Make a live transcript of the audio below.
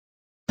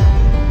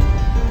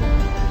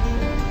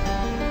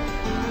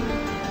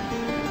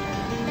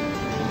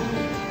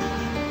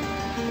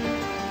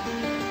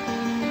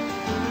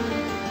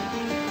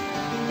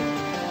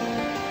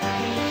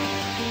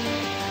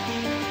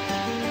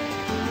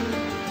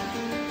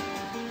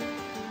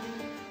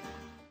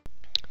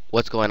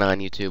What's going on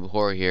YouTube?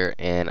 Horror here,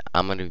 and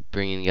I'm going to be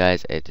bringing you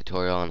guys a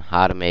tutorial on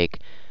how to make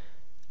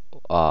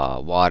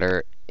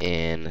water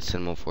in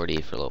Cinema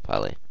 4D for low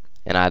poly.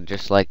 And I'd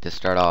just like to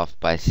start off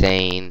by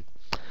saying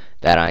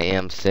that I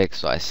am sick,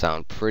 so I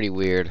sound pretty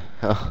weird.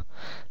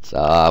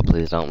 So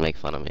please don't make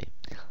fun of me.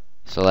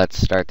 So let's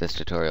start this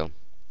tutorial.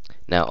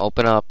 Now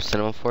open up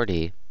Cinema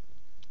 4D,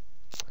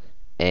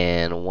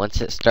 and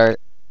once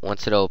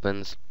it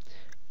opens,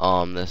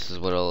 this is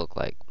what it'll look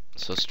like.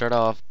 So start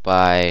off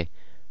by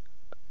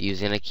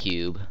using a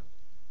cube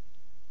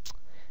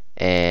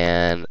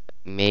and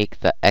make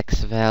the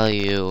X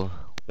value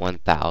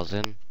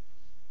 1000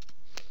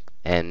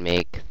 and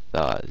make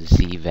the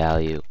Z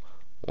value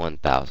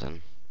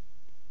 1000.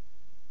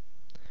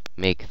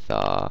 Make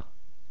the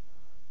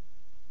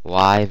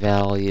Y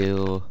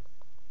value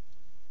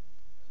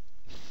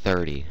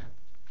 30.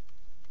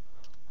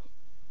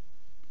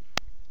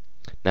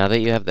 Now that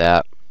you have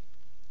that,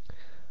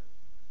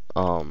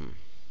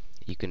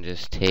 you can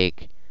just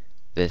take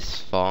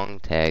this Fong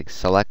tag,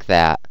 select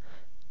that,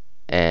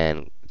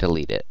 and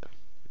delete it.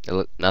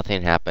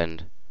 Nothing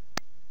happened.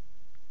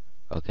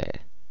 Okay.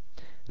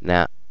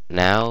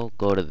 Now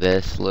go to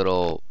this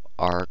little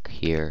arc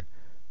here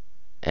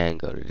and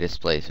go to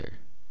displacer.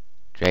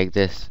 Drag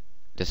this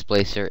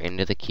displacer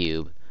into the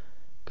cube.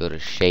 Go to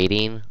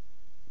shading,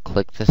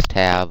 click this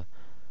tab,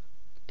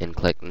 and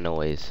click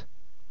noise.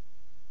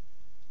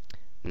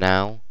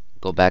 Now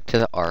go back to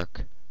the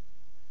arc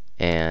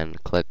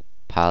and click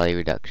poly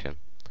reduction.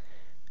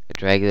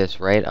 Drag this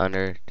right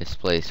under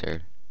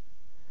displacer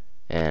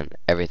and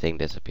everything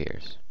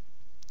disappears.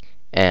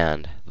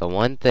 And the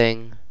one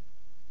thing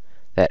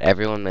that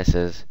everyone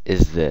misses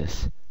is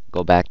this.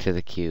 Go back to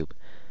the cube.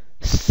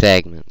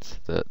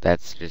 Segments.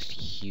 That's just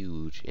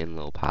huge in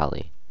low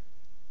poly.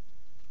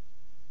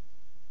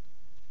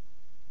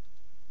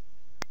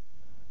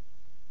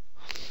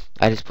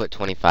 I just put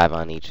 25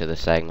 on each of the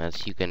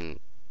segments. You can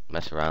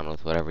mess around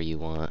with whatever you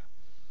want.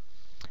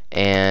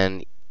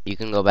 And you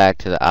can go back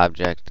to the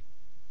object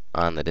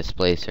on the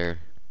displacer,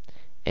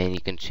 and you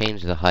can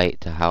change the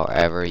height to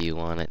however you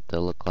want it to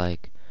look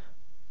like.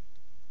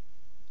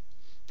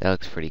 That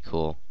looks pretty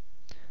cool.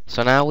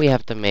 So now we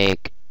have to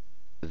make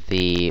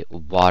the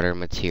water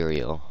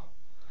material.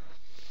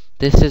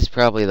 This is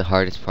probably the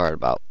hardest part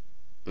about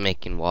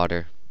making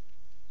water.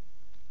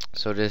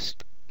 So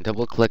just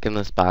double click in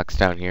this box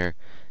down here,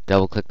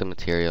 double click the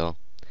material,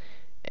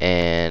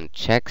 and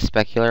check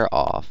specular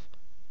off.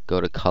 Go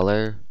to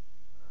color,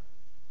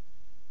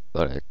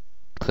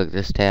 click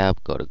this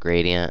tab, go to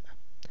gradient,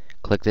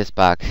 click this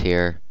box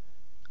here,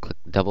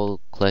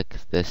 double click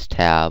this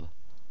tab,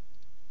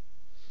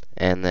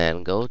 and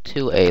then go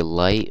to a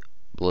light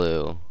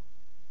blue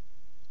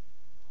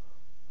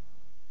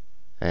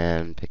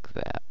and pick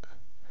that,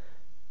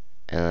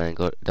 and then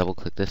go double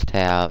click this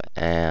tab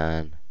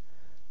and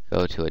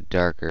go to a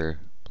darker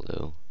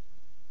blue,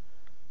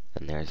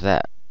 and there's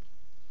that.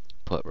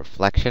 Put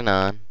reflection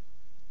on,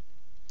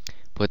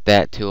 put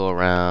that to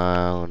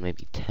around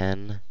maybe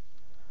 10,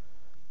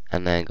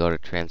 and then go to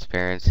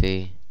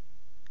transparency,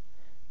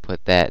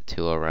 put that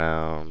to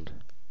around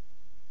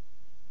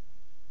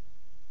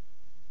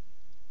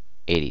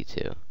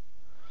 82,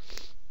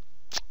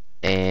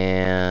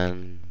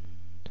 and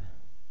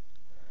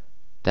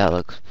that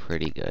looks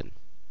pretty good.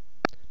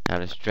 Now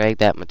just drag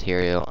that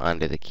material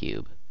onto the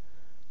cube,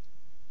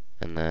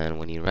 and then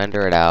when you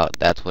render it out,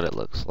 that's what it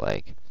looks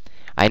like.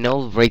 I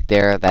know right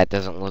there that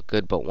doesn't look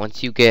good, but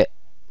once you get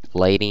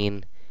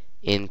lighting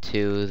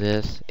into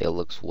this, it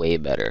looks way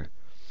better.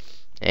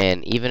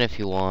 And even if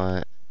you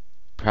want,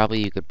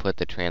 probably you could put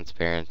the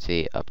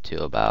transparency up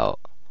to about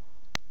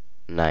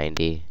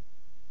 90.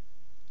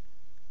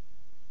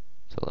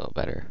 It's a little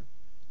better.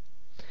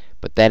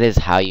 But that is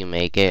how you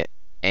make it.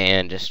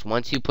 And just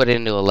once you put it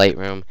into a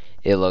Lightroom,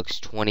 it looks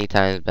 20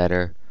 times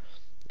better.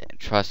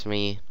 Trust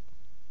me.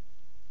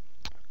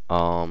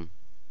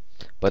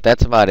 But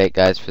that's about it,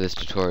 guys, for this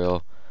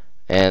tutorial.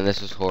 And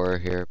this was Horror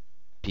here.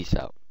 Peace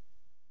out.